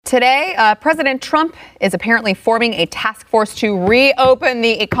Today, President Trump is apparently forming a task force to reopen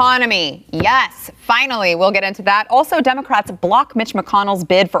the economy. Yes, finally, we'll get into that. Also, Democrats block Mitch McConnell's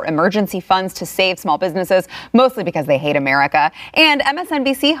bid for emergency funds to save small businesses, mostly because they hate America. And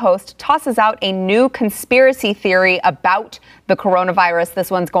MSNBC host tosses out a new conspiracy theory about the coronavirus.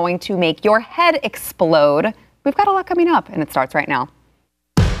 This one's going to make your head explode. We've got a lot coming up, and it starts right now.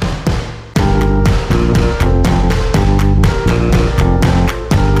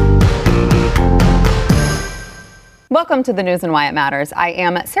 Welcome to the news and why it matters. I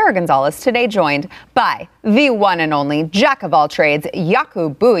am Sarah Gonzalez, today joined by the one and only jack of all trades,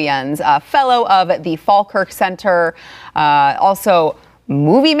 Jaco Booyens, a fellow of the Falkirk Center, also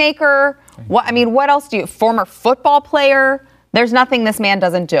movie maker. What else do you, former football player? There's nothing this man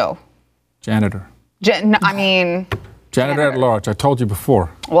doesn't do. Janitor. Janitor at large. I told you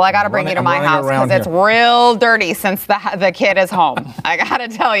before. Well, I got to bring you to my house because it's real dirty since the kid is home. I got to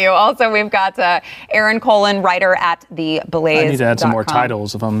tell you. Also, we've got Aaron Colin, writer at the Blaze. I need to add some more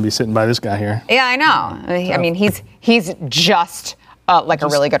titles if I'm going to be sitting by this guy here. Yeah, I know. I mean, he's just a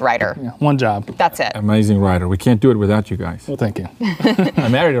really good writer. Yeah, one job. That's it. Amazing writer. We can't do it without you guys. Well, thank you. I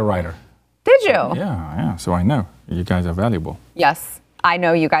married a writer. Did you? Yeah. So I know you guys are valuable. Yes. I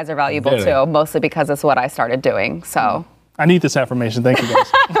know you guys are valuable too, mostly because it's what I started doing. So I need this affirmation. Thank you,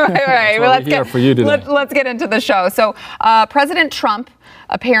 guys. right. Well, let's get into the show. So President Trump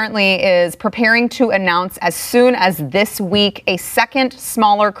apparently is preparing to announce as soon as this week a second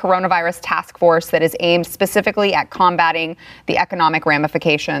smaller coronavirus task force that is aimed specifically at combating the economic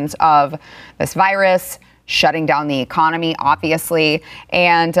ramifications of this virus, shutting down the economy, obviously.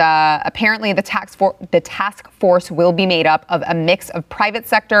 And apparently the task force will be made up of a mix of private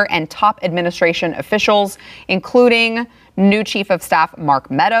sector and top administration officials, including new Chief of Staff Mark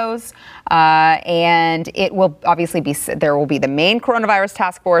Meadows. And it will obviously there will be the main coronavirus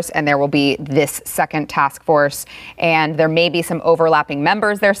task force, and there will be this second task force. And there may be some overlapping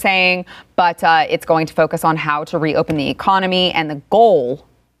members, they're saying, but it's going to focus on how to reopen the economy. And the goal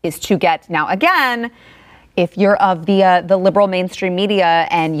is to get, now again, if you're of the liberal mainstream media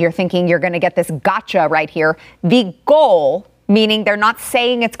and you're thinking you're going to get this gotcha right here, the goal, meaning they're not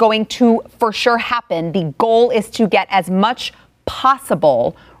saying it's going to for sure happen, the goal is to get as much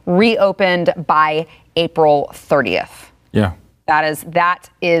possible reopened by April 30th. Yeah. That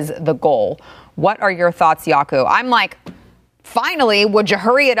is the goal. What are your thoughts, Jaco? I'm like, finally, would you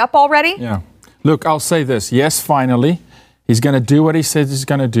hurry it up already? Yeah. Look, I'll say this. Yes, finally. He's going to do what he says he's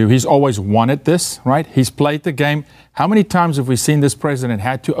going to do. He's always wanted this, right? He's played the game. How many times have we seen this president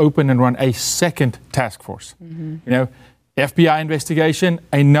had to open and run a second task force? Mm-hmm. FBI investigation,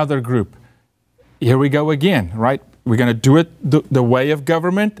 another group. Here we go again, right? We're going to do it the way of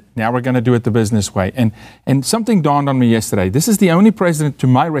government. Now we're going to do it the business way. And something dawned on me yesterday. This is the only president, to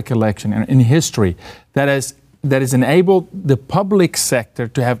my recollection, in history that has enabled the public sector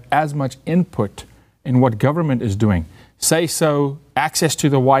to have as much input in what government is doing. Say so, access to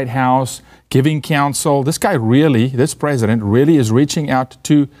the White House, giving counsel. This president really is reaching out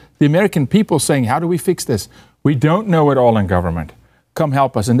to the American people saying, how do we fix this? We don't know it all in government. Come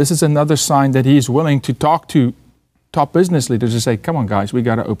help us. And this is another sign that he's willing to talk to top business leaders to say, come on, guys, we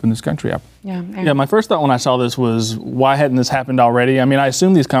got to open this country up. Yeah, my first thought when I saw this was, why hadn't this happened already? I mean, I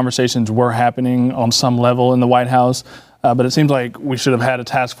assume these conversations were happening on some level in the White House. But it seems like we should have had a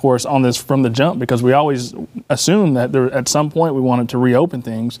task force on this from the jump, because we always assumed that at some point we wanted to reopen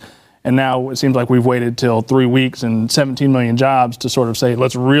things. And now it seems like we've waited till 3 weeks and 17 million jobs to sort of say,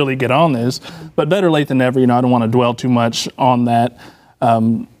 let's really get on this. But better late than never. I don't want to dwell too much on that.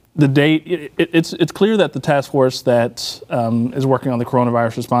 The date, it's clear that the task force that is working on the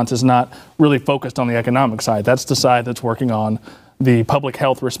coronavirus response is not really focused on the economic side. That's the side that's working on the public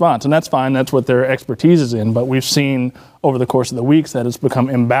health response. And that's fine. That's what their expertise is in. But we've seen over the course of the weeks that it's become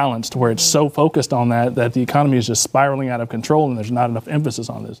imbalanced, where it's so focused on that the economy is just spiraling out of control, and there's not enough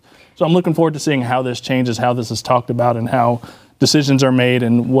emphasis on this. So I'm looking forward to seeing how this changes, how this is talked about, and how decisions are made,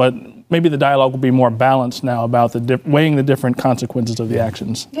 and what maybe the dialogue will be more balanced now about weighing the different consequences of the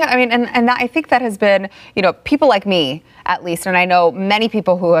actions. Yeah, I mean, and I think that has been, people like me, at least, and I know many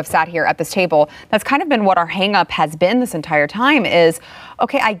people who have sat here at this table, that's kind of been what our hang up has been this entire time is,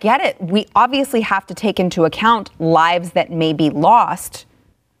 okay, I get it. We obviously have to take into account lives that may be lost,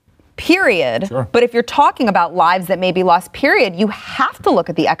 period. Sure. But if you're talking about lives that may be lost, period, you have to look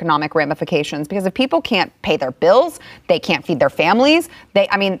at the economic ramifications, because if people can't pay their bills, they can't feed their families.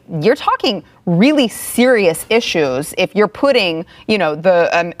 You're talking really serious issues if you're putting,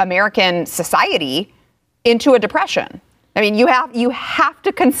 the American society into a depression. I mean, you have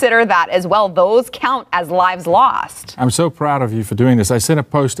to consider that as well. Those count as lives lost. I'm so proud of you for doing this. I sent a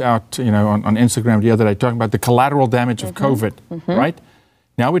post out, on Instagram the other day talking about the collateral damage of COVID, right?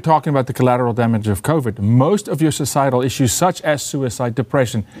 Now we're talking about the collateral damage of COVID. Most of your societal issues, such as suicide,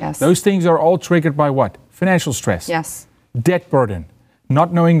 depression, those things are all triggered by what? Financial stress. Yes. Debt burden.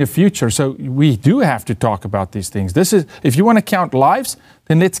 Not knowing the future. So we do have to talk about these things. This is, if you want to count lives,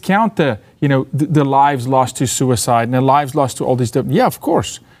 then let's count the lives lost to suicide and the lives lost to all these. Yeah, of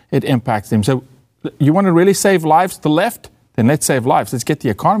course, it impacts them. So you want to really save lives, the left? Then let's save lives. Let's get the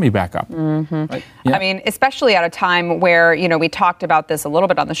economy back up. Right? Yeah. I mean, especially at a time where, we talked about this a little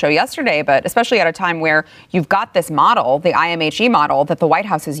bit on the show yesterday, but especially at a time where you've got this model, the IMHE model that the White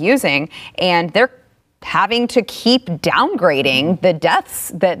House is using, and they're having to keep downgrading the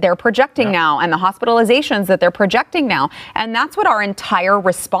deaths that they're projecting now and the hospitalizations that they're projecting now. And that's what our entire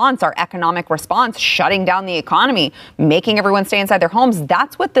response, our economic response, shutting down the economy, making everyone stay inside their homes,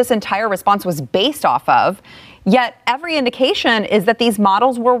 that's what this entire response was based off of. Yet every indication is that these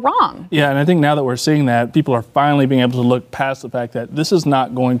models were wrong. Yeah, and I think now that we're seeing that, people are finally being able to look past the fact that this is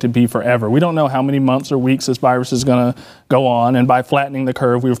not going to be forever. We don't know how many months or weeks this virus is going to go on, and by flattening the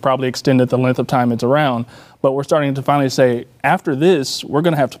curve, we've probably extended the length of time it's around. But we're starting to finally say, after this, we're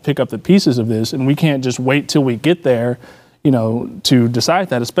going to have to pick up the pieces of this, and we can't just wait till we get there, to decide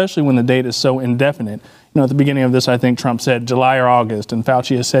that, especially when the date is so indefinite. At the beginning of this, I think Trump said July or August, and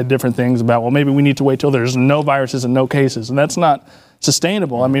Fauci has said different things about, well, maybe we need to wait till there's no viruses and no cases. And that's not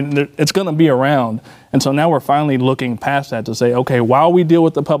sustainable. I mean, it's going to be around. And so now we're finally looking past that to say, okay, while we deal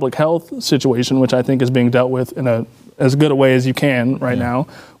with the public health situation, which I think is being dealt with in as good a way as you can right now,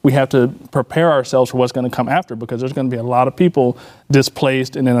 we have to prepare ourselves for what's going to come after, because there's going to be a lot of people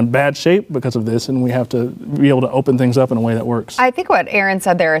displaced and in a bad shape because of this, and we have to be able to open things up in a way that works. I think what Aaron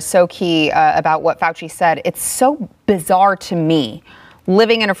said there is so key about what Fauci said. It's so bizarre to me,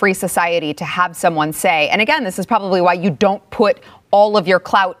 living in a free society, to have someone say, and again, this is probably why you don't put all of your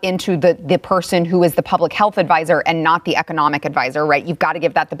clout into the person who is the public health advisor and not the economic advisor, right? You've got to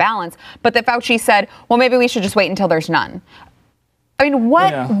give that the balance. But that Fauci said, well, maybe we should just wait until there's none. I mean,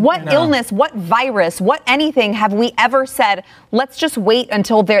 what illness, what virus, what anything have we ever said, let's just wait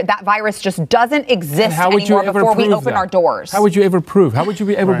until that virus just doesn't exist anymore before we open our doors? How would you ever prove? How would you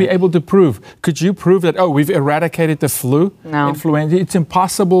ever be able to prove? Could you prove that, we've eradicated the flu, influenza? It's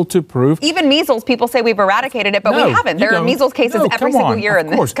impossible to prove. Even measles, people say we've eradicated it, but we haven't. There are measles cases every single year in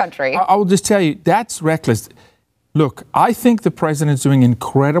this country. I will just tell you, that's reckless. Look, I think the president's doing an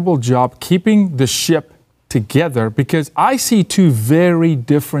incredible job keeping the ship together, because I see two very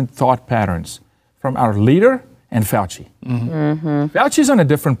different thought patterns from our leader and Fauci. Fauci's on a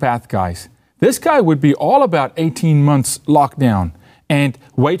different path, guys. This guy would be all about 18 months lockdown and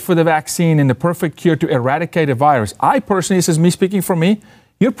wait for the vaccine and the perfect cure to eradicate a virus. I personally, this is me speaking for me,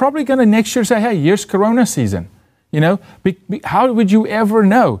 you're probably going to next year say, hey, here's Corona season. How would you ever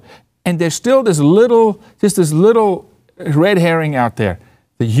know? And there's still this little red herring out there.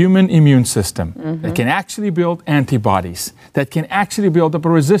 The human immune system that can actually build antibodies, that can actually build up a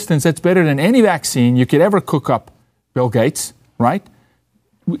resistance that's better than any vaccine you could ever cook up, Bill Gates, right?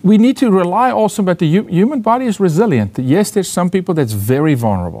 We need to rely also, but the human body is resilient. Yes, there's some people that's very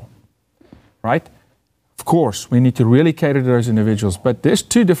vulnerable, right? Of course, we need to really cater to those individuals, but there's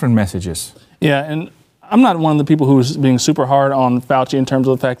two different messages. Yeah, and I'm not one of the people who's being super hard on Fauci in terms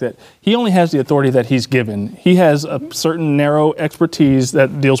of the fact that he only has the authority that he's given. He has a certain narrow expertise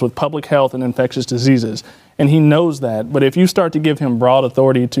that deals with public health and infectious diseases, and he knows that. But if you start to give him broad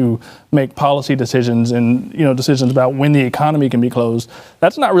authority to make policy decisions and decisions about when the economy can be closed,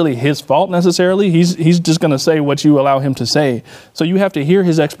 that's not really his fault necessarily. He's just going to say what you allow him to say. So you have to hear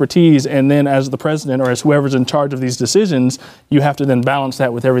his expertise, and then as the president or as whoever's in charge of these decisions, you have to then balance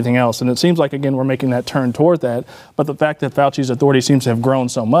that with everything else. And it seems like, again, we're making that turn toward that. But the fact that Fauci's authority seems to have grown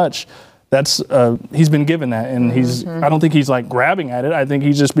so much, that's he's been given that, and I don't think he's like grabbing at it. I think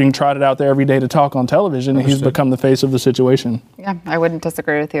he's just being trotted out there every day to talk on television, and he's become the face of the situation. Yeah, I wouldn't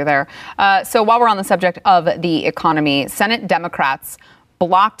disagree with you there. So while we're on the subject of the economy, Senate Democrats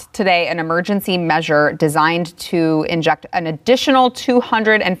blocked today an emergency measure designed to inject an additional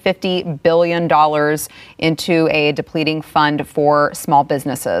 $250 billion into a depleting fund for small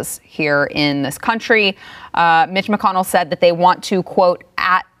businesses here in this country. Mitch McConnell said that they want to, quote,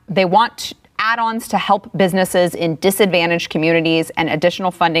 they want add-ons to help businesses in disadvantaged communities and additional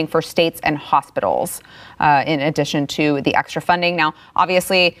funding for states and hospitals, in addition to the extra funding. Now,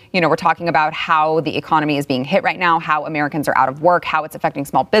 obviously, we're talking about how the economy is being hit right now, how Americans are out of work, how it's affecting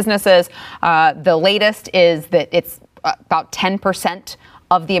small businesses. The latest is that it's about 10%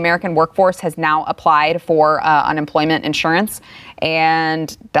 of the American workforce has now applied for unemployment insurance,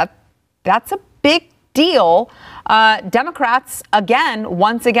 and that's a big deal. Democrats,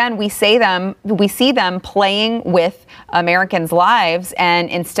 once again, we see them playing with Americans' lives, and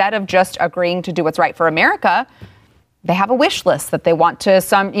instead of just agreeing to do what's right for America, they have a wish list that they want to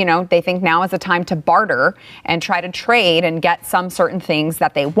they think now is the time to barter and try to trade and get some certain things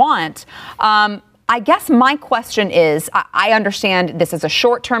that they want. I guess my question is, I understand this is a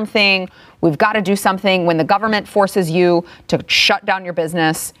short-term thing. We've got to do something. When the government forces you to shut down your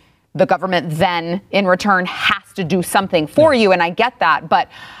business, the government then, in return, has to do something for you, and I get that. But,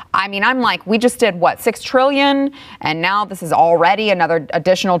 I mean, I'm like, we just did, $6 trillion, and now this is already another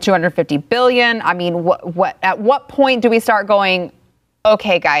additional $250 billion. I mean, at what point do we start going,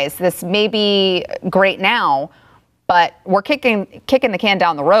 okay, guys, this may be great now, but we're kicking the can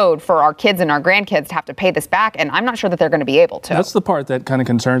down the road for our kids and our grandkids to have to pay this back, and I'm not sure that they're going to be able to. That's the part that kind of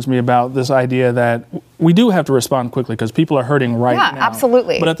concerns me about this idea that we do have to respond quickly because people are hurting right now. Yeah,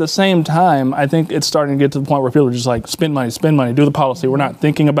 absolutely. But at the same time, I think it's starting to get to the point where people are just like, spend money, do the policy. We're not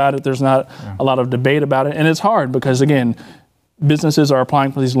thinking about it. There's not a lot of debate about it. And it's hard because, again, businesses are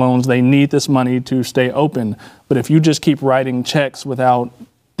applying for these loans. They need this money to stay open. But if you just keep writing checks without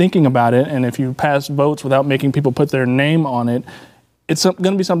thinking about it, and if you pass votes without making people put their name on it, it's going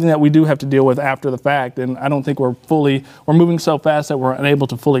to be something that we do have to deal with after the fact. And I don't think we're moving so fast that we're unable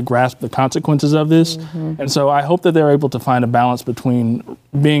to fully grasp the consequences of this. And so I hope that they're able to find a balance between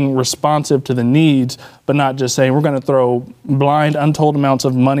being responsive to the needs, but not just saying we're going to throw blind, untold amounts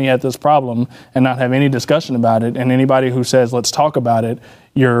of money at this problem and not have any discussion about it. And anybody who says, let's talk about it,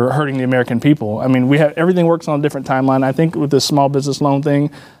 you're hurting the American people. I mean, everything works on a different timeline. I think with this small business loan thing,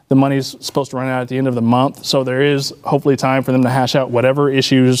 the money's supposed to run out at the end of the month. So there is hopefully time for them to hash out whatever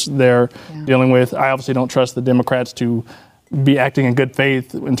issues they're dealing with. I obviously don't trust the Democrats to be acting in good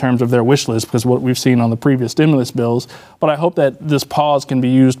faith in terms of their wish list because what we've seen on the previous stimulus bills. But I hope that this pause can be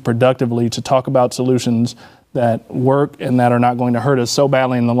used productively to talk about solutions that work and that are not going to hurt us so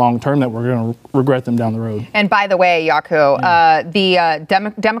badly in the long term that we're going to regret them down the road. And by the way, Jaco,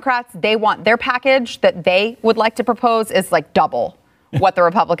 the Democrats, they want their package that they would like to propose is like double what the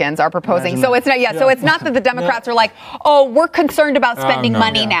Republicans are proposing. So it's not, so it's not that the Democrats are like, oh, we're concerned about spending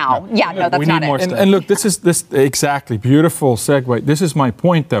money now. No, that's not it. And look, this exactly beautiful segue. This is my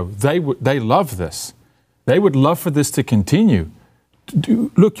point, though. They love this. They would love for this to continue.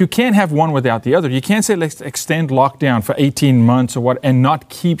 Look, you can't have one without the other. You can't say let's extend lockdown for 18 months or what and not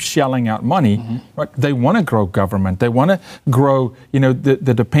keep shelling out money. Right? They want to grow government. They want to grow,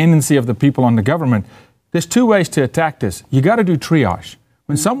 the dependency of the people on the government. There's two ways to attack this. You got to do triage.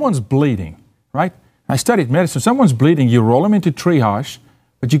 When someone's bleeding, right? I studied medicine. Someone's bleeding, you roll them into triage,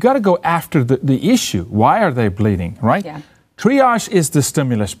 but you got to go after the issue. Why are they bleeding, right? Yeah. Triage is the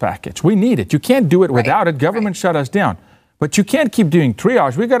stimulus package. We need it. You can't do it without it. Government shut us down. But you can't keep doing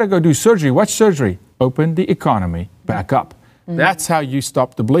triage. We got to go do surgery. What's surgery? Open the economy back up. That's how you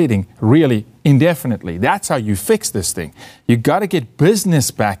stop the bleeding, really, indefinitely. That's how you fix this thing. You got to get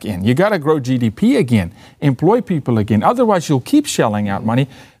business back in. You got to grow GDP again, employ people again. Otherwise, you'll keep shelling out money.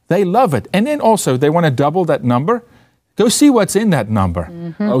 They love it. And then also, they want to double that number. Go see what's in that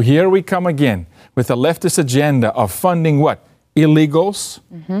number. Oh, here we come again with the leftist agenda of funding what? Illegals,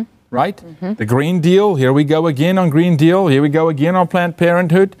 right? The Green Deal. Here we go again on Green Deal. Here we go again on Planned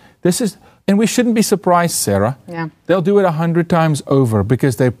Parenthood. And we shouldn't be surprised, Sarah. Yeah. They'll do it 100 times over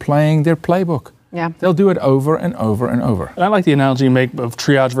because they're playing their playbook. Yeah. They'll do it over and over and over. And I like the analogy you make of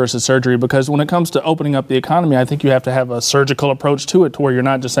triage versus surgery because when it comes to opening up the economy, I think you have to have a surgical approach to it to where you're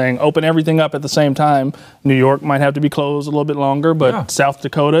not just saying open everything up at the same time. New York might have to be closed a little bit longer, but South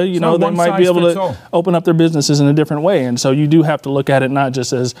Dakota, they might be able to open up their businesses in a different way. And so you do have to look at it not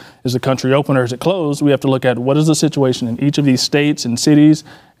just as is the country open or is it closed? We have to look at what is the situation in each of these states and cities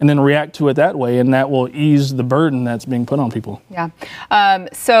and then react to it that way, and that will ease the burden that's being put on people. Yeah.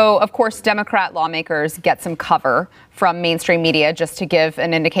 So, of course, Democrat lawmakers get some cover from mainstream media just to give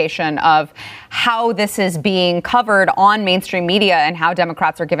an indication of how this is being covered on mainstream media and how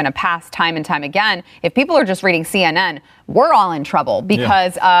Democrats are given a pass time and time again. If people are just reading CNN, we're all in trouble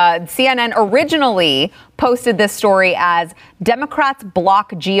because CNN originally posted this story as Democrats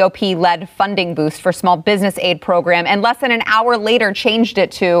block GOP-led funding boost for small business aid program, and less than an hour later changed it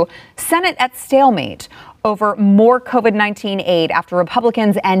to Senate at stalemate over more COVID-19 aid after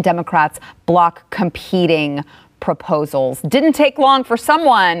Republicans and Democrats block competing proposals. Didn't take long for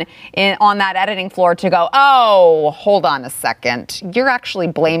someone on that editing floor to go, oh, hold on a second. You're actually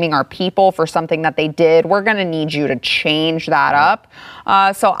blaming our people for something that they did. We're going to need you to change that up.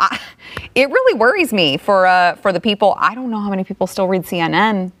 It really worries me for the people. I don't know how many people still read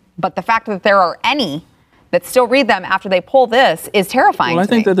CNN, but the fact that there are any that still read them after they pull this is terrifying. Well, I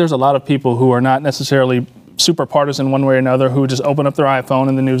think that there's a lot of people who are not necessarily super partisan one way or another who just open up their iPhone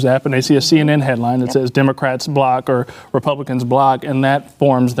in the news app and they see a CNN headline that says Democrats block or Republicans block, and that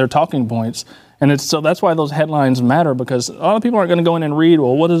forms their talking points. And so that's why those headlines matter, because a lot of people aren't going to go in and read,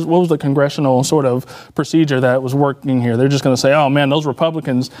 well, what was the congressional sort of procedure that was working here? They're just going to say, oh man, those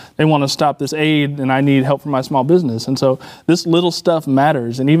Republicans, they want to stop this aid and I need help for my small business. And so this little stuff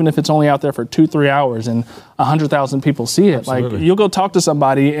matters. And even if it's only out there for 2-3 hours and 100,000 people see it, Absolutely. like you'll go talk to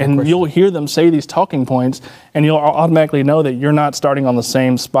somebody and you'll hear them say these talking points and you'll automatically know that you're not starting on the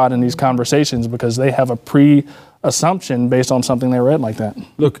same spot in these conversations because they have a pre-assumption based on something they read like that.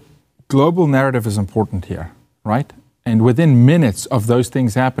 Look, global narrative is important here, right? And within minutes of those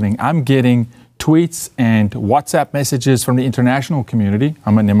things happening, I'm getting tweets and WhatsApp messages from the international community.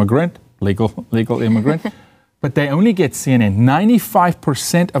 I'm an immigrant, legal immigrant, but they only get CNN.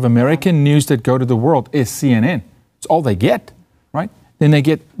 95% of American news that go to the world is CNN. It's all they get, right? Then they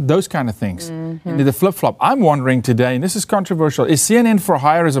get those kind of things. The flip-flop. I'm wondering today, and this is controversial, is CNN for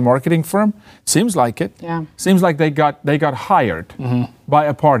hire as a marketing firm? Seems like it. Yeah. Seems like they got hired by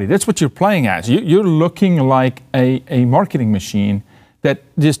a party. That's what you're playing as. You're looking like a marketing machine that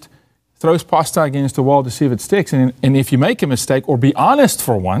just throws pasta against the wall to see if it sticks. And if you make a mistake or be honest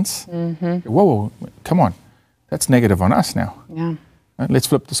for once, whoa, come on. That's negative on us now. Yeah. Let's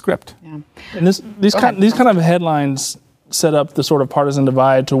flip the script. Yeah. And these kind of headlines set up the sort of partisan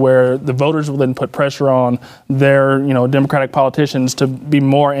divide to where the voters will then put pressure on their, Democratic politicians to be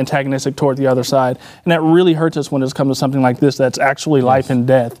more antagonistic toward the other side. And that really hurts us when it's come to something like this that's actually life and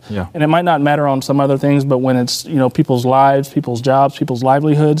death. Yeah. And it might not matter on some other things, but when it's, people's lives, people's jobs, people's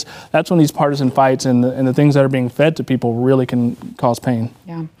livelihoods, that's when these partisan fights and the things that are being fed to people really can cause pain.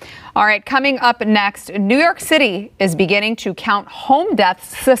 Yeah. All right, coming up next, New York City is beginning to count home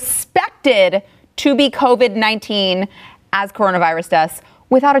deaths suspected to be COVID-19 as coronavirus deaths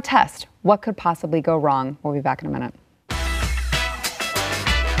without a test. What could possibly go wrong? We'll be back in a minute.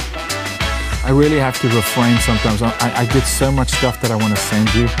 I really have to refrain sometimes. I get so much stuff that I want to send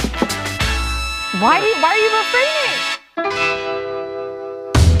you. Why are you refraining?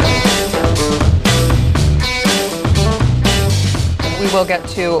 We will get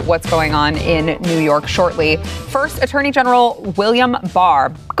to what's going on in New York shortly. First, Attorney General William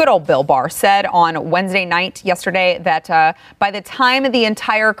Barr, good old Bill Barr, said on Wednesday night yesterday that by the time the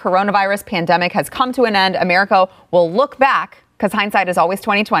entire coronavirus pandemic has come to an end, America will look back, because hindsight is always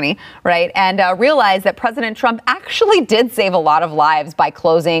 20/20, right? And realize that President Trump actually did save a lot of lives by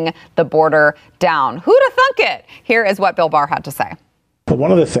closing the border down. Who'd have thunk it? Here is what Bill Barr had to say. But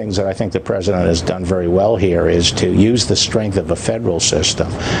one of the things that I think the president has done very well here is to use the strength of a federal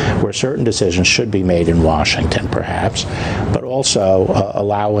system where certain decisions should be made in Washington, perhaps, but also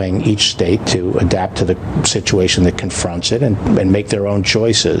allowing each state to adapt to the situation that confronts it and make their own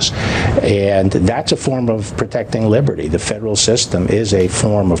choices. And that's a form of protecting liberty. The federal system is a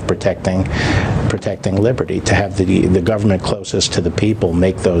form of protecting liberty, to have the government closest to the people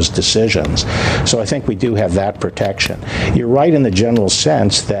make those decisions. So I think we do have that protection. You're right in the general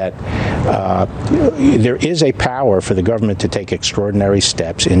sense that there is a power for the government to take extraordinary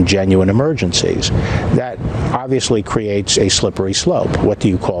steps in genuine emergencies. That obviously creates a slippery slope. What do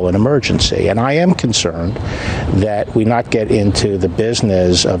you call an emergency? And I am concerned that we not get into the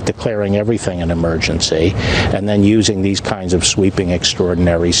business of declaring everything an emergency and then using these kinds of sweeping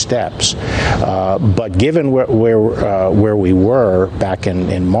extraordinary steps. But given where we were back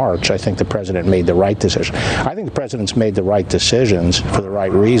in March, I think the president made the right decision. I think the president's made the right decisions for the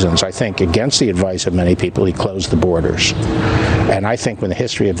right reasons. I think against the advice of many people, he closed the borders. And I think when the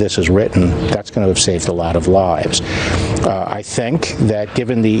history of this is written, that's going to have saved a lot of lives. I think that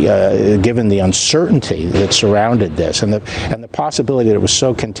given the uncertainty that surrounded this and the possibility that it was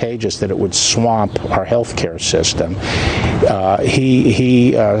so contagious that it would swamp our healthcare system,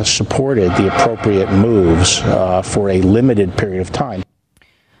 he supported the appropriate moves for a limited period of time.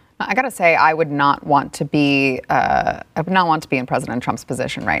 I got to say, I would not want to be in President Trump's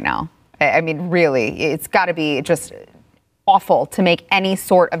position right now. I mean, really, it's got to be just awful to make any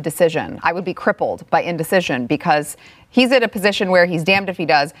sort of decision. I would be crippled by indecision because he's at a position where he's damned if he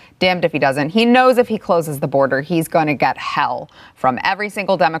does, damned if he doesn't. He knows if he closes the border, he's going to get hell from every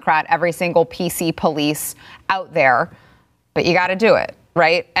single Democrat, every single PC police out there. But you got to do it.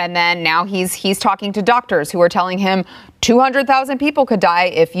 Right. And then now he's talking to doctors who are telling him 200,000 people could die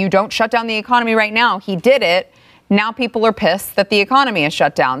if you don't shut down the economy right now. He did it. now people are pissed that the economy is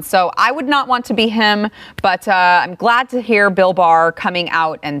shut down. So I would not want to be him, but I'm glad to hear Bill Barr coming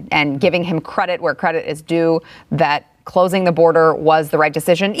out and giving him credit where credit is due, that closing the border was the right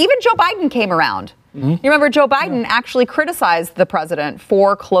decision. Even Joe Biden came around. You remember Joe Biden actually criticized the president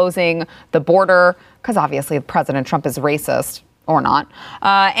for closing the border because obviously President Trump is racist. Or not.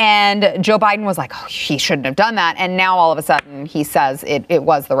 And Joe Biden was like, oh, he shouldn't have done that. And now all of a sudden he says it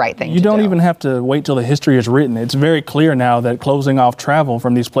was the right thing to do. You don't even have to wait till the history is written. It's very clear now that closing off travel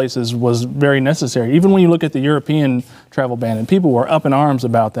from these places was very necessary. Even when you look at the European travel ban, and people were up in arms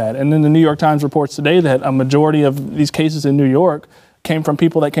about that. And then the New York Times reports today that a majority of these cases in New York came from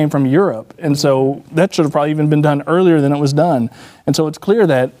people that came from Europe. And so that should have probably even been done earlier than it was done. And so it's clear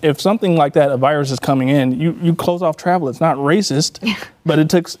that if something like that, a virus is coming in, you close off travel. It's not racist, but it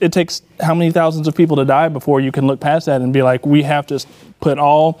takes how many thousands of people to die before you can look past that and be like, we have to put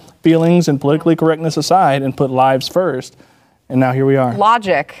all feelings and politically correctness aside and put lives first. And now here we are.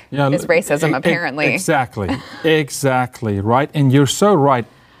 Logic is racism, apparently. Exactly, right? And you're so right.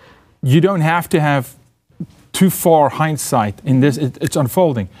 You don't have to have too far hindsight in this. It's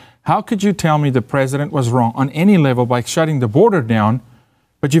unfolding. How could you tell me the president was wrong on any level by shutting the border down,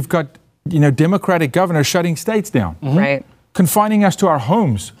 but you've got, Democratic governors shutting states down? Right. Confining us to our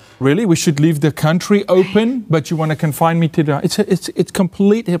homes. Really? We should leave the country open, but you want to confine me to the... It's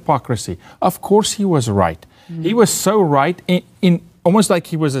complete hypocrisy. Of course he was right. He was so right in almost like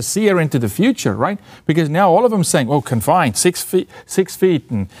he was a seer into the future, right? Because now all of them saying, oh, confine, 6 feet,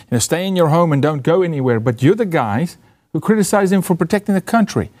 and stay in your home and don't go anywhere. But you're the guys who criticize him for protecting the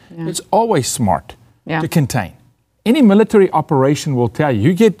country. Yeah. It's always smart to contain. Any military operation will tell you.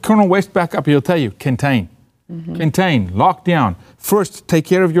 You get Colonel West back up, he'll tell you, contain. Contain, lock down. First, take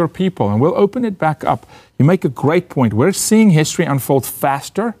care of your people, and we'll open it back up. You make a great point. We're seeing history unfold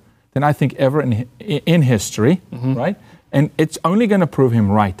faster than I think ever in history, right? And it's only going to prove him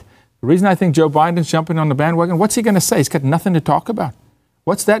right. The reason I think Joe Biden's jumping on the bandwagon, what's he going to say? He's got nothing to talk about.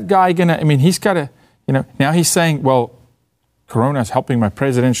 What's that guy going to, he's got to, now he's saying, well, Corona's helping my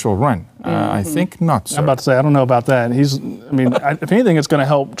presidential run. I think not, sir. I'm about to say, I don't know about that. If anything, it's going to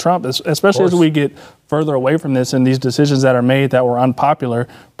help Trump, especially as we get further away from this and these decisions that are made that were unpopular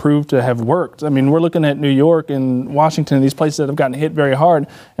prove to have worked. We're looking at New York and Washington, these places that have gotten hit very hard,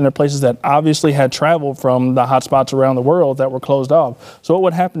 and they're places that obviously had travel from the hot spots around the world that were closed off. So what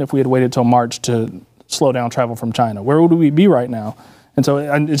would happen if we had waited till March to slow down travel from China? Where would we be right now? And so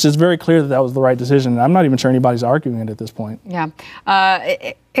it's just very clear that was the right decision. I'm not even sure anybody's arguing it at this point. Yeah.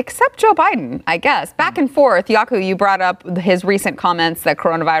 Except Joe Biden, I guess. Back and forth. Jaco, you brought up his recent comments that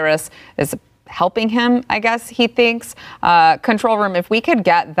coronavirus is helping him, I guess he thinks. Control room, if we could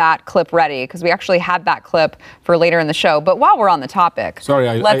get that clip ready, because we actually had that clip for later in the show. But while we're on the topic. Sorry,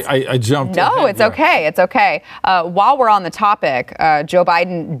 I jumped. No, ahead, it's okay. It's okay. While we're on the topic, Joe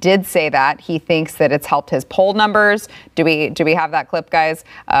Biden did say that he thinks that it's helped his poll numbers. Do we have that clip, guys?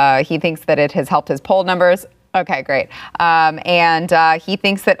 He thinks that it has helped his poll numbers. Okay, great. And he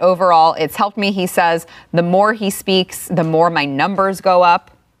thinks that overall it's helped me. He says the more he speaks, the more my numbers go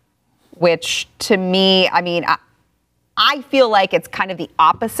up. Which to me, I feel like it's kind of the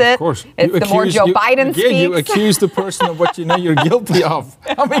opposite. Of course. It's the more Joe Biden speaks. You accuse the person of what you know you're guilty of.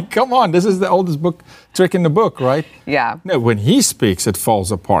 Come on. This is the oldest trick in the book, right? Yeah. No, when he speaks, it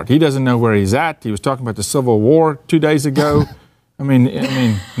falls apart. He doesn't know where he's at. He was talking about the Civil War 2 days ago.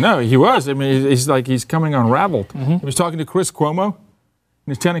 No, he was. He's coming unraveled. He was talking to Chris Cuomo. And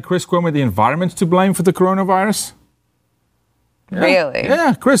he's telling Chris Cuomo the environment's to blame for the coronavirus. Yeah. Really?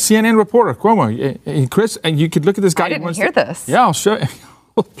 Yeah, Chris, CNN reporter, Cuomo. Chris, and you could look at this guy. I didn't hear this. Yeah, I'll show you.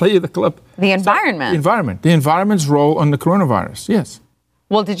 I'll play you the clip. The environment. The environment's role on the coronavirus, yes.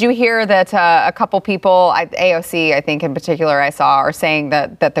 Well, did you hear that a couple people, AOC, I think in particular, I saw, are saying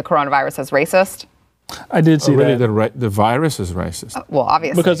that the coronavirus is racist? I did see that. Really, the virus is racist. Well,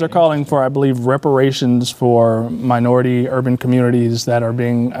 obviously. Because they're calling for, I believe, reparations for minority urban communities that are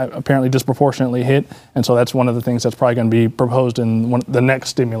being apparently disproportionately hit. And so that's one of the things that's probably going to be proposed in the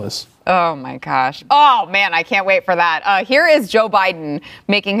next stimulus. Oh, my gosh. Oh, man, I can't wait for that. Here is Joe Biden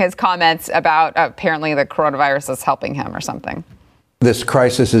making his comments about apparently the coronavirus is helping him or something. This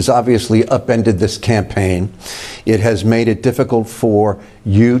crisis has obviously upended this campaign. It has made it difficult for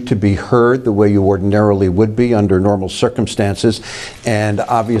you to be heard the way you ordinarily would be under normal circumstances. And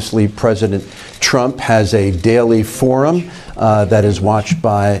obviously, President Trump has a daily forum that is watched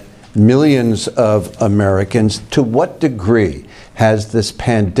by millions of Americans. To what degree has this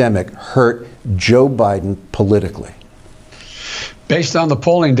pandemic hurt Joe Biden politically? Based on the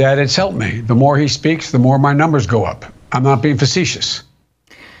polling data, it's helped me. The more he speaks, the more my numbers go up. I'm not being facetious.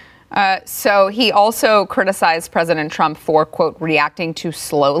 So he also criticized President Trump for, quote, reacting too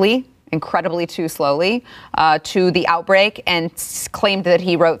slowly, incredibly too slowly, to the outbreak, and claimed that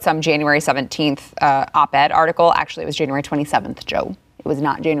he wrote some January 17th op-ed article. Actually, it was January 27th, Joe. It was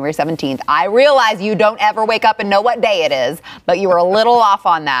not January 17th. I realize you don't ever wake up and know what day it is, but you were a little off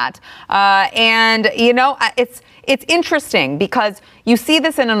on that. And, you know, it's interesting because you see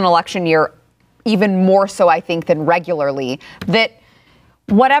this in an election year even more so, I think, than regularly, that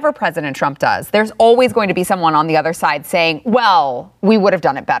whatever President Trump does, there's always going to be someone on the other side saying, well, we would have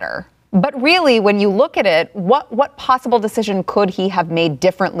done it better. But really, when you look at it, what possible decision could he have made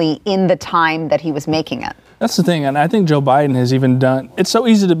differently in the time that he was making it? That's the thing, and I think Joe Biden has even done, it's so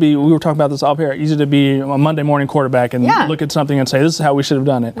easy to be, we were talking about this up here, easy to be a Monday morning quarterback and look at something and say, this is how we should have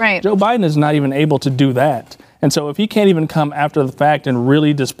done it. Right. Joe Biden is not even able to do that. And so if he can't even come after the fact and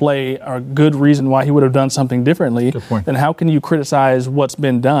really display a good reason why he would have done something differently, then how can you criticize what's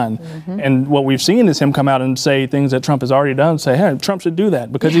been done? And what we've seen is him come out and say things that Trump has already done, say, hey, Trump should do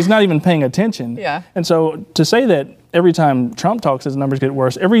that, because he's not even paying attention. And so to say that every time Trump talks, his numbers get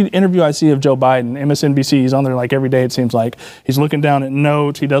worse. Every interview I see of Joe Biden, MSNBC, he's on there like every day, it seems like. He's looking down at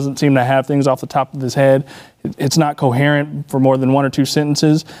notes. He doesn't seem to have things off the top of his head. It's not coherent for more than one or two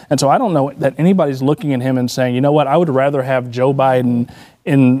sentences. And so I don't know that anybody's looking at him and saying, you know what, I would rather have Joe Biden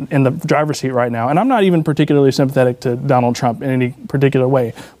in the driver's seat right now. And I'm not even particularly sympathetic to Donald Trump in any particular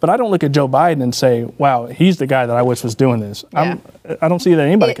way. But I don't look at Joe Biden and say, wow, he's the guy that I wish was doing this. I don't see that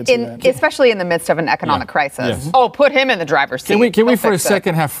anybody could see that. Especially in the midst of an economic crisis. Oh, put him in the driver's seat. Can we for a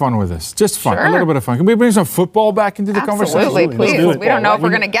second have fun with this? Just fun, a little bit of fun. Can we bring some football back into the conversation? Absolutely, please. We don't know if we're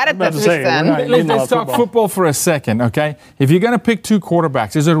going to get it this weekend. Let's talk football for a second, okay? If you're going to pick two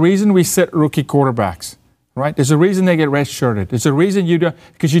quarterbacks, there's a reason we set rookie quarterbacks. Right? There's a reason they get red-shirted. There's a reason you don't,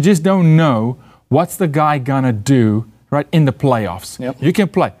 because you just don't know what's the guy gonna do, right, in the playoffs. You can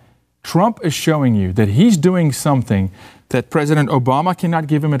play. Trump is showing you that he's doing something that President Obama cannot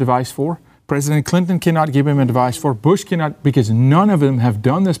give him advice for, President Clinton cannot give him advice for, Bush cannot, because none of them have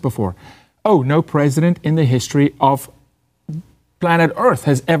done this before. Oh, no president in the history of planet Earth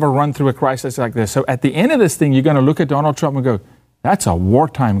has ever run through a crisis like this. So at the end of this thing, you're gonna look at Donald Trump and go, that's a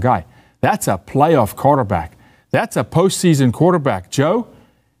wartime guy. That's a playoff quarterback. That's a postseason quarterback. Joe,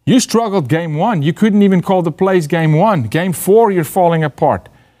 you struggled game one. You couldn't even call the plays game one. Game four, you're falling apart.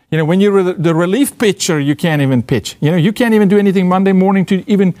 You know, when you're the relief pitcher, you can't even pitch. You know, you can't even do anything Monday morning to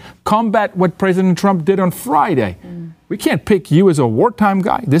even combat what President Trump did on Friday. We can't pick you as a wartime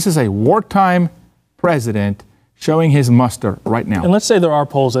guy. This is a wartime president showing his muster right now. And let's say there are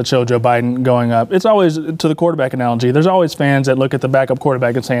polls that show Joe Biden going up. It's always, to the quarterback analogy, there's always fans that look at the backup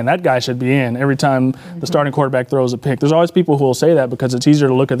quarterback and saying that guy should be in every time the starting quarterback throws a pick. There's always people who will say that because it's easier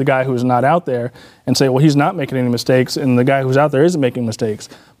to look at the guy who's not out there and say, well, he's not making any mistakes, and the guy who's out there isn't making mistakes.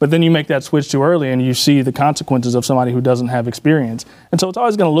 But then you make that switch too early and you see the consequences of somebody who doesn't have experience. And so it's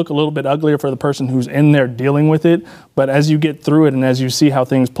always going to look a little bit uglier for the person who's in there dealing with it. But as you get through it and as you see how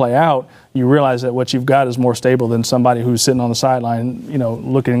things play out, you realize that what you've got is more stable than somebody who's sitting on the sideline, you know,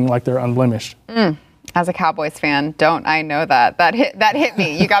 looking like they're unblemished. As a Cowboys fan, don't I know that? That hit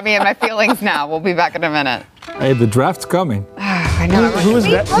me. You got me in my feelings now. We'll be back in a minute. Hey, the draft's coming. I know. Who's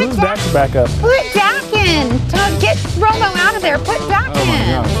Dak's backup? Put Dak in. Get Romo out of there. Put Dak in.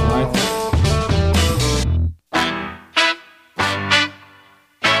 Oh, my gosh, right?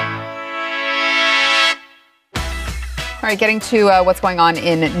 All right, getting to what's going on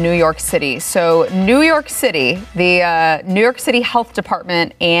in New York City. So New York City, the New York City Health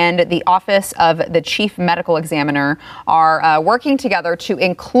Department and the Office of the Chief Medical Examiner are working together to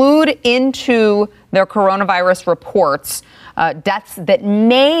include into their coronavirus reports deaths that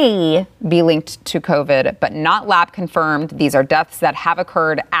may be linked to COVID, but not lab confirmed. These are deaths that have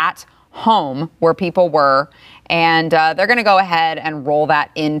occurred at home where people were. And they're going to go ahead and roll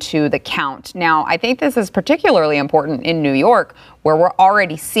that into the count. Now, I think this is particularly important in New York, where we're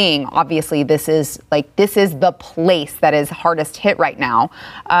already seeing, obviously, this is the place that is hardest hit right now.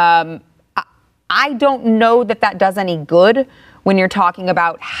 I don't know that does any good when you're talking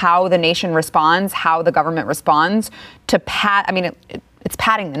about how the nation responds, how the government responds to it's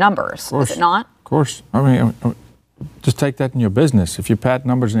padding the numbers, is it not? Of course. I mean, just take that in your business. If you pad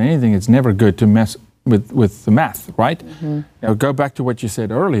numbers in anything, it's never good to mess with the math, right? Now, go back to what you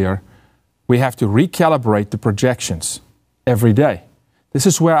said earlier. We have to recalibrate the projections every day. This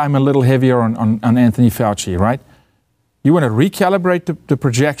is where I'm a little heavier on Anthony Fauci, right? You want to recalibrate the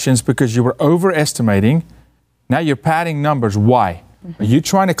projections because you were overestimating. Now you're padding numbers. Why? Are you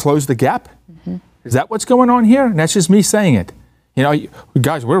trying to close the gap? Is that what's going on here? And that's just me saying it. You know,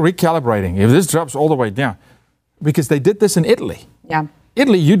 guys, we're recalibrating. If this drops all the way down, because they did this in Italy. Yeah.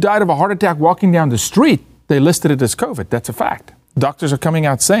 Italy, you died of a heart attack walking down the street. They listed it as COVID. That's a fact. Doctors are coming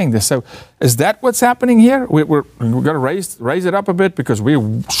out saying this. So is that what's happening here? We're going to raise it up a bit because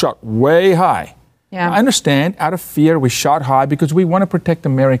we shot way high. Yeah. I understand, out of fear, we shot high because we want to protect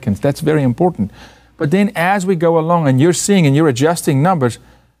Americans. That's very important. But then as we go along and you're seeing and you're adjusting numbers,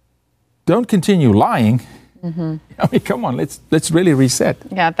 don't continue lying. Mm-hmm. I mean, come on, let's really reset.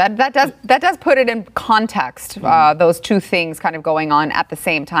 Yeah, that does put it in context. Those two things kind of going on at the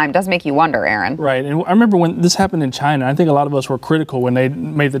same time does make you wonder, Aaron. Right, and I remember when this happened in China. I think a lot of us were critical when they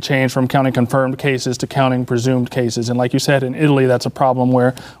made the change from counting confirmed cases to counting presumed cases. And like you said, in Italy, that's a problem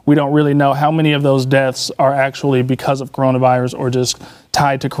where we don't really know how many of those deaths are actually because of coronavirus or just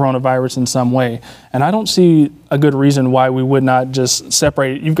tied to coronavirus in some way. And I don't see a good reason why we would not just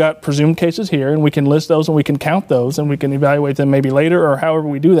separate. You've got presumed cases here, and we can list those and we can count those and we can evaluate them maybe later or however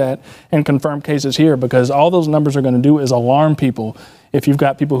we do that, and confirmed cases here, because all those numbers are going to do is alarm people. If you've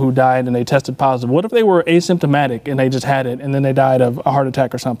got people who died and they tested positive, what if they were asymptomatic and they just had it and then they died of a heart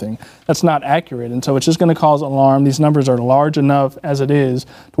attack or something? That's not accurate. And so it's just going to cause alarm. These numbers are large enough as it is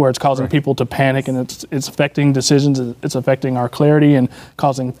to where it's causing people to panic, and it's affecting decisions. It's affecting our clarity and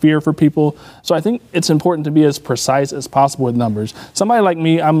causing fear for people. So I think it's important to be as precise as possible with numbers. Somebody like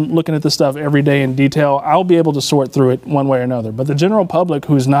me, I'm looking at this stuff every day in detail. I'll be able to sort through it one way or another. But the general public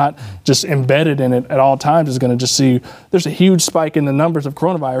who's not just embedded in it at all times is going to just see there's a huge spike in the numbers of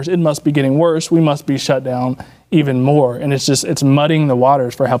coronavirus. It must be getting worse. We must be shut down even more. And it's muddying the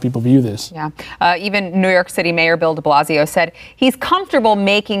waters for how people view this. Yeah. Even New York City Mayor Bill de Blasio said he's comfortable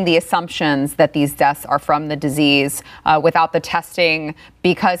making the assumptions that these deaths are from the disease without the testing,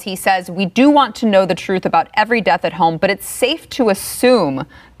 because he says we do want to know the truth about every death at home, but it's safe to assume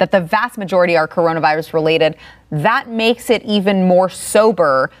that the vast majority are coronavirus related. That makes it even more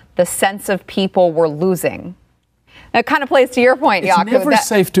sober, the sense of people we're losing. That kind of plays to your point, Jaco. It's never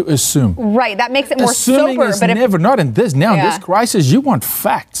safe to assume. Right, that makes it more Assuming sober. Is never, not in this, now in this crisis, you want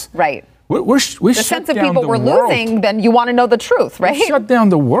facts. Right. We the sense of people we're losing, then you want to know the truth, right? We shut down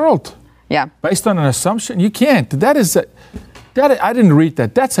the world. Yeah. Based on an assumption. You can't. I didn't read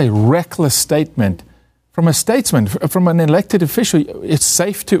that. That's a reckless statement. From a statesman, from an elected official, it's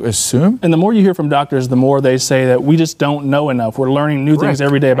safe to assume. And the more you hear from doctors, the more they say that we just don't know enough. We're learning new things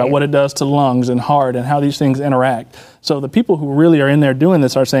every day about what it does to lungs and heart and how these things interact. So the people who really are in there doing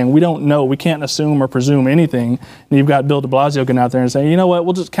this are saying, we don't know, we can't assume or presume anything. And you've got Bill de Blasio getting out there and saying, you know what,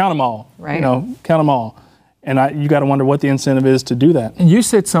 we'll just count them all. Right. Count them all. And you got to wonder what the incentive is to do that. And you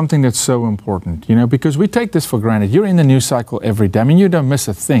said something that's so important, because we take this for granted. You're in the news cycle every day. I mean, you don't miss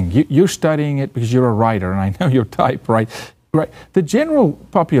a thing. You're studying it because you're a writer, and I know your type, right? Right. The general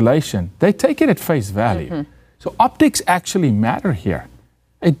population, they take it at face value. Mm-hmm. So optics actually matter here.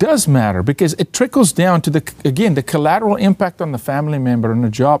 It does matter because it trickles down to the collateral impact on the family member and the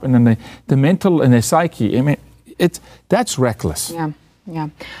job and then the mental and the psyche. I mean, that's reckless. Yeah.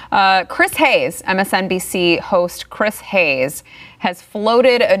 Yeah. Chris Hayes, MSNBC host Chris Hayes, has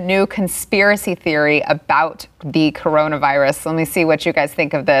floated a new conspiracy theory about the coronavirus. Let me see what you guys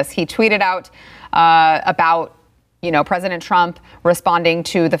think of this. He tweeted out about President Trump responding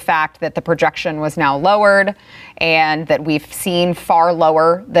to the fact that the projection was now lowered and that we've seen far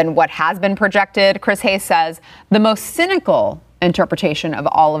lower than what has been projected. Chris Hayes says the most cynical interpretation of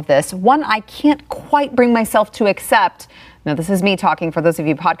all of this, one I can't quite bring myself to accept. Now, this is me talking for those of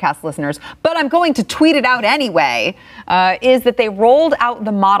you podcast listeners, but I'm going to tweet it out anyway, is that they rolled out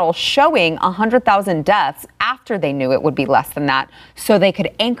the model showing 100,000 deaths after they knew it would be less than that, so they could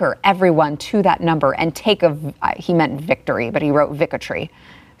anchor everyone to that number and take he meant victory, but he wrote victory,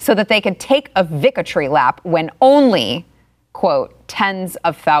 so that they could take a victory lap when only, quote, tens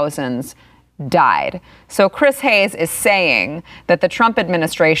of thousands died. So Chris Hayes is saying that the Trump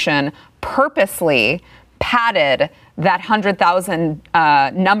administration purposely padded that 100,000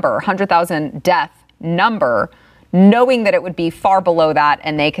 death number, knowing that it would be far below that,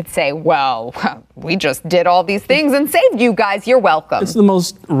 and they could say, well, we just did all these things and saved you guys. You're welcome. It's the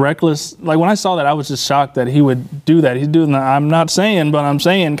most reckless. Like, when I saw that, I was just shocked that he would do that. He's doing the I'm not saying, but I'm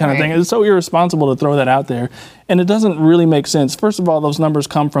saying kind of thing. It's so irresponsible to throw that out there. And it doesn't really make sense. First of all, those numbers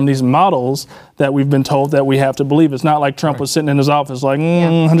come from these models that we've been told that we have to believe. It's not like Trump was sitting in his office like,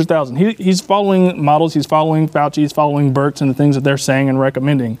 100,000. He's following models. He's following Fauci. He's following Birx and the things that they're saying and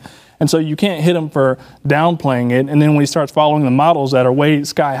recommending. And so you can't hit him for downplaying it. And then when he starts following the models that are way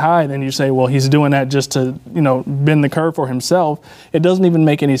sky high, then you say, well, he's doing that just to, bend the curve for himself. It doesn't even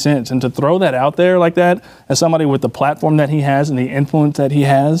make any sense. And to throw that out there like that, as somebody with the platform that he has and the influence that he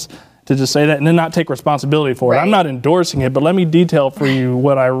has, to just say that and then not take responsibility for it. Right. I'm not endorsing it, but let me detail for you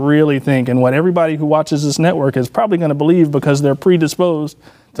what I really think and what everybody who watches this network is probably going to believe because they're predisposed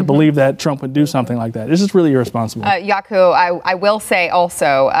to believe that Trump would do something like that. This is really irresponsible. Yaku, I will say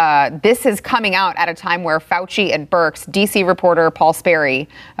also, this is coming out at a time where Fauci and Birx, DC reporter Paul Sperry,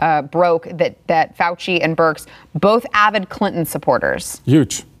 broke that Fauci and Birx, both avid Clinton supporters.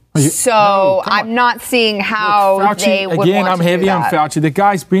 Huge. So I'm not seeing how Fauci, they would again, want I'm to heavy do on that. Fauci. The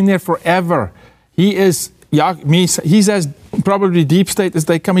guy's been there forever. He's as probably deep state as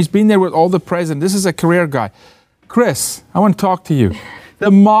they come. He's been there with all the presidents. This is a career guy. Chris, I want to talk to you. The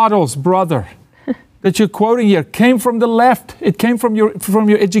models, brother, that you're quoting here came from the left. It came from your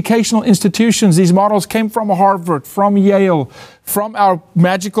educational institutions. These models came from Harvard, from Yale, from our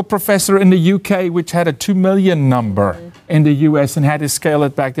magical professor in the UK, which had a 2 million number in the US and had to scale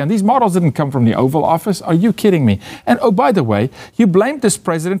it back down. These models didn't come from the Oval Office. Are you kidding me? And oh, by the way, you blamed this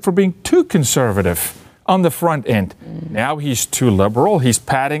president for being too conservative on the front end. Now he's too liberal. He's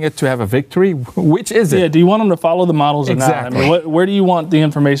padding it to have a victory. Which is it? Yeah, do you want him to follow the models or Exactly. not? I mean, where do you want the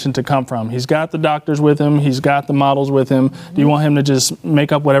information to come from? He's got the doctors with him. He's got the models with him. Do you want him to just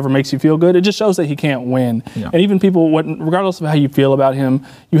make up whatever makes you feel good? It just shows that he can't win. Yeah. And even people, regardless of how you feel about him,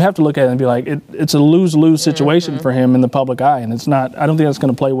 you have to look at it and be like, it's a lose-lose situation for him in the public eye. And it's not, I don't think that's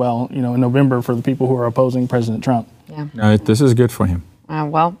going to play well, in November for the people who are opposing President Trump. Yeah. No, this is good for him.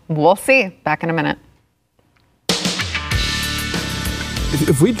 Well, we'll see. Back in a minute.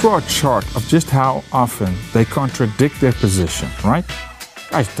 If we draw a chart of just how often they contradict their position, right?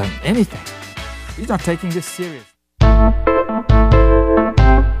 Guy's done anything. He's not taking this serious.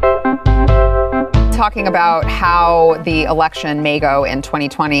 Talking about how the election may go in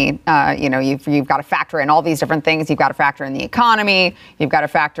 2020, you've got to factor in all these different things. You've got to factor in the economy. You've got to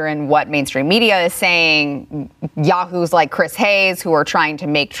factor in what mainstream media is saying. Yahoos like Chris Hayes, who are trying to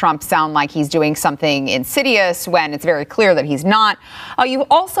make Trump sound like he's doing something insidious when it's very clear that he's not. You've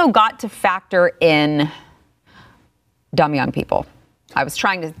also got to factor in dumb young people. I was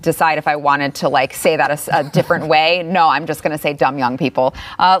trying to decide if I wanted to say that a different way. No, I'm just going to say dumb young people.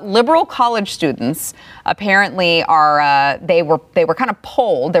 Liberal college students apparently are, they were kind of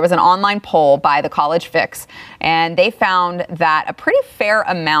polled. There was an online poll by the College Fix, and they found that a pretty fair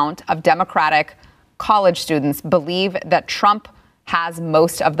amount of Democratic college students believe that Trump has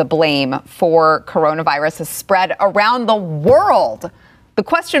most of the blame for coronavirus's spread around the world. The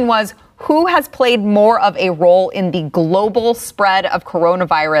question was, who has played more of a role in the global spread of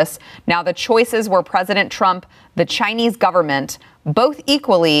coronavirus? Now, the choices were President Trump, the Chinese government, both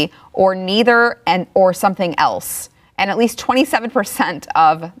equally, or neither, or something else. And at least 27%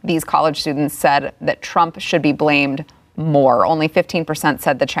 of these college students said that Trump should be blamed more. Only 15%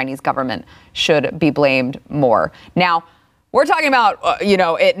 said the Chinese government should be blamed more. Now, we're talking about,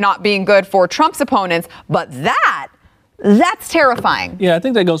 it not being good for Trump's opponents, but that's terrifying. Yeah, I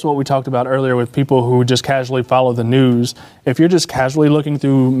think that goes to what we talked about earlier with people who just casually follow the news. If you're just casually looking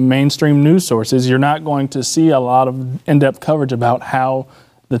through mainstream news sources, you're not going to see a lot of in-depth coverage about how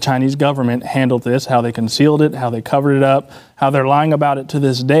the Chinese government handled this, how they concealed it, how they covered it up, how they're lying about it to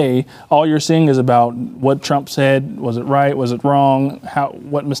this day. All you're seeing is about what Trump said. Was it right? Was it wrong?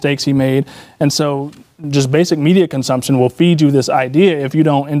 What mistakes he made? And so just basic media consumption will feed you this idea, if you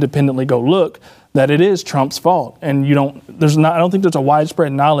don't independently go look, that it is Trump's fault. And I don't think there's a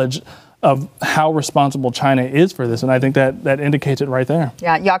widespread knowledge of how responsible China is for this. And I think that indicates it right there.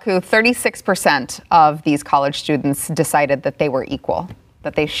 Yeah, Yaku, 36% of these college students decided that they were equal,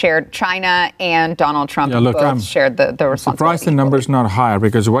 that they shared China and Donald Trump both shared the responsibility. Surprised the number's not higher,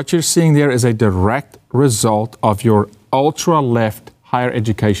 because what you're seeing there is a direct result of your ultra-left higher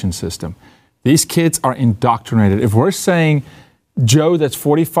education system. These kids are indoctrinated. If we're saying Joe, that's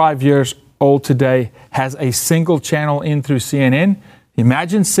 45 years old today, has a single channel in through CNN,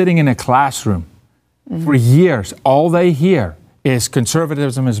 imagine sitting in a classroom for years. All they hear is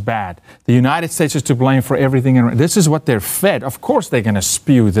conservatism is bad. The United States is to blame for everything. This is what they're fed. Of course they're going to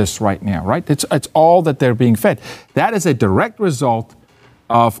spew this right now, right? It's all that they're being fed. That is a direct result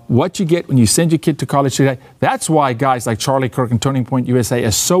of what you get when you send your kid to college today. That's why guys like Charlie Kirk and Turning Point USA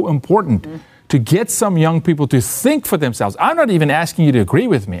is so important, to get some young people to think for themselves. I'm not even asking you to agree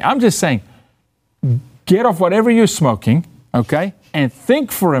with me. I'm just saying, get off whatever you're smoking, okay, and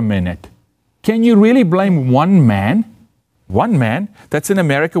think for a minute. Can you really blame one man that's in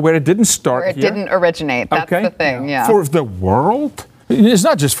America where it didn't start here? It didn't originate. That's the thing, yeah. For the world? It's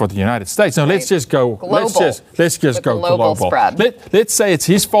not just for the United States. No, let's just go global. Let's just go global. Spread. Let's say it's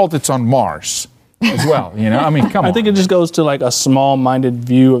his fault it's on Mars. as well. You know, I mean, come on. I think it just goes to like a small-minded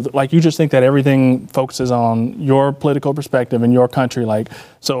view of, like, you just think that everything focuses on your political perspective in your country. Like,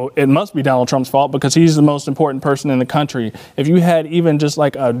 so it must be Donald Trump's fault because he's the most important person in the country. If you had even just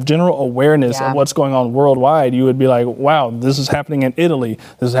like a general awareness of what's going on worldwide, you would be like, wow, this is happening in Italy.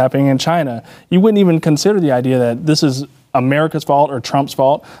 This is happening in China. You wouldn't even consider the idea that this is America's fault or Trump's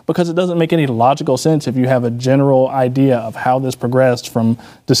fault, because it doesn't make any logical sense if you have a general idea of how this progressed from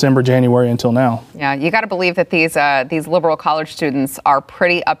December, January until now. Yeah, you got to believe that these liberal college students are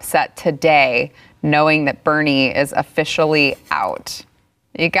pretty upset today, knowing that Bernie is officially out.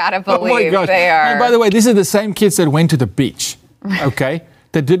 You got to believe they are. And by the way, these are the same kids that went to the beach, okay,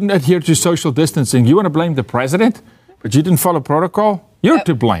 that didn't adhere to social distancing. You want to blame the president, but you didn't follow protocol? You're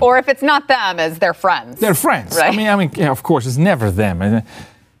to blame. Or if it's not them, it's their friends. They're friends. Right? I mean, yeah, of course, it's never them.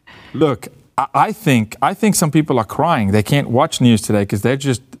 Look, I think some people are crying. They can't watch news today because they're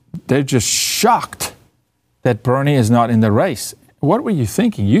just shocked that Bernie is not in the race. What were you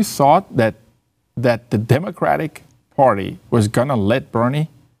thinking? You thought that the Democratic Party was going to let Bernie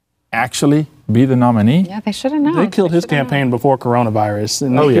actually be the nominee? Yeah, they should have known. They killed his campaign before coronavirus.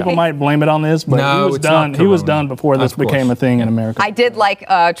 And people might blame it on this, but No, he was it's done. not He was corona. done before this Of course. became a thing in America. I did like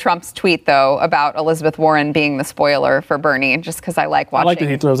Trump's tweet, though, about Elizabeth Warren being the spoiler for Bernie, just because I like watching. I like that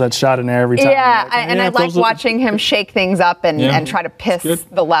he throws that shot in there every time. Yeah, I like watching him shake things up and try to piss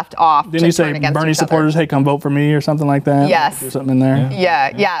the left off. Didn't he say Bernie supporters, hey, come vote for me or something like that? Yes. There's something in there.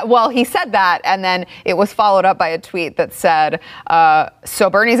 Yeah. Well, he said that, and then it was followed up by a tweet that said, so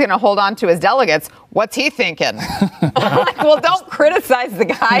Bernie's going to hold on to his delegates. What's he thinking? I'm like, well, don't criticize the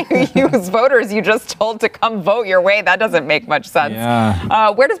guy whose voters you just told to come vote your way. That doesn't make much sense.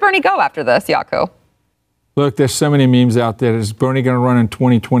 Yeah. Where does Bernie go after this, Jaco? Look, there's so many memes out there. Is Bernie going to run in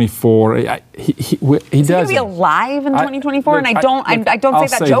 2024? He doesn't. Is he going to be alive in 2024? And I don't I'll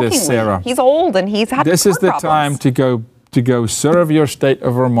say that say jokingly. This, Sarah. He's old and he's had This is the time to go serve your state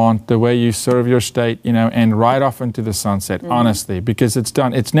of Vermont the way you serve your state, and ride off into the sunset, honestly, because it's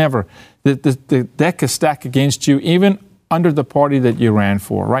done. It's never, the deck is stacked against you, even under the party that you ran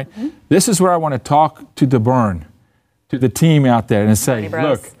for, right? This is where I want to talk to to the team out there and say,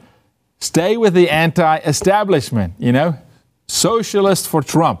 look, stay with the anti-establishment, socialist for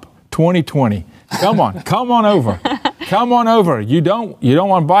Trump, 2020. Come on over. Come on over. You don't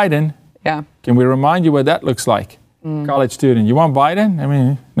want Biden. Yeah. Can we remind you what that looks like? College student. You want Biden? I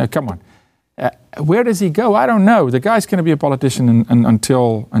mean, no, come on. Where does he go? I don't know. The guy's going to be a politician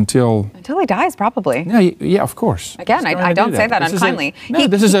until he dies, probably. Yeah, of course. Again, I don't say that unkindly.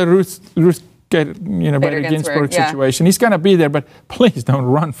 This is a Ruth Bader Ginsburg situation. He's going to be there, but please don't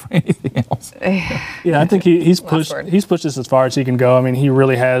run for anything else. Yeah, I think he's pushed this as far as he can go. I mean, he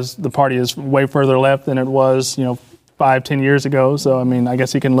really has. The party is way further left than it was, 5-10 years ago. So, I mean, I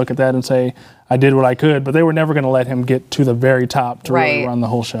guess he can look at that and say, I did what I could, but they were never going to let him get to the very top to really run the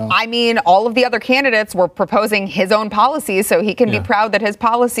whole show. I mean, all of the other candidates were proposing his own policies, so he can be proud that his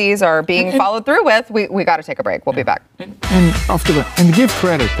policies are being followed through with. We got to take a break. We'll be back. And give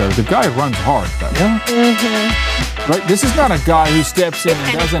credit, though. The guy runs hard, though. Right? This is not a guy who steps in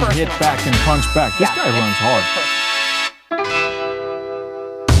and doesn't hit back and punch back. This guy runs hard.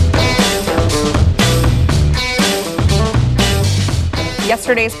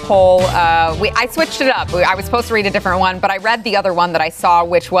 Yesterday's poll, I switched it up. I was supposed to read a different one, but I read the other one that I saw,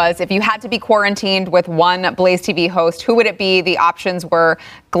 which was if you had to be quarantined with one Blaze TV host, who would it be? The options were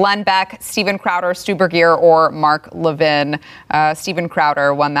Glenn Beck, Steven Crowder, Stu Burguiere, or Mark Levin. Steven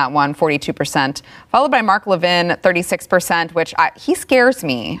Crowder won that one, 42%, followed by Mark Levin, 36%, which he scares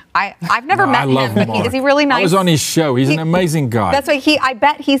me. I've never met him, but is he really nice? I was on his show. He's an amazing guy. That's why I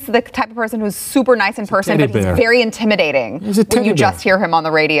bet he's the type of person who's super nice in person, but he's very intimidating when you just hear him on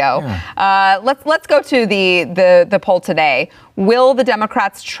the radio. Yeah. Let's go to the poll today. Will the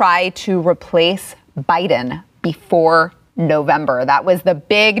Democrats try to replace Biden before November? That was the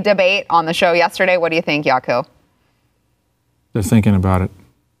big debate on the show yesterday. What do you think, Jaco? They're thinking about it.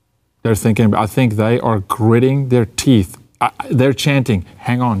 I think they are gritting their teeth. They're chanting,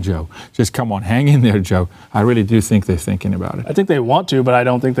 hang on, Joe. Just come on, hang in there, Joe. I really do think they're thinking about it. I think they want to, but I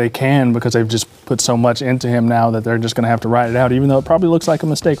don't think they can because they've just put so much into him now that they're just going to have to ride it out, even though it probably looks like a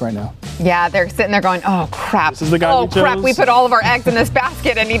mistake right now. Yeah, they're sitting there going, oh, crap. This is the guy we chose. Crap, we put all of our eggs in this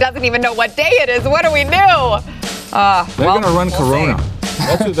basket, and he doesn't even know what day it is. What do we do? They're going to run Corona.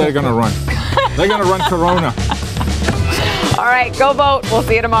 That's what they're going to run. They're going to run Corona. All right, go vote. We'll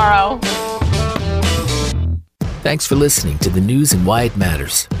see you tomorrow. Thanks for listening to the news and why it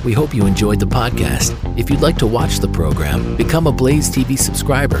matters. We hope you enjoyed the podcast. If you'd like to watch the program, become a Blaze TV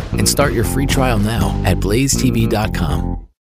subscriber and start your free trial now at blazetv.com.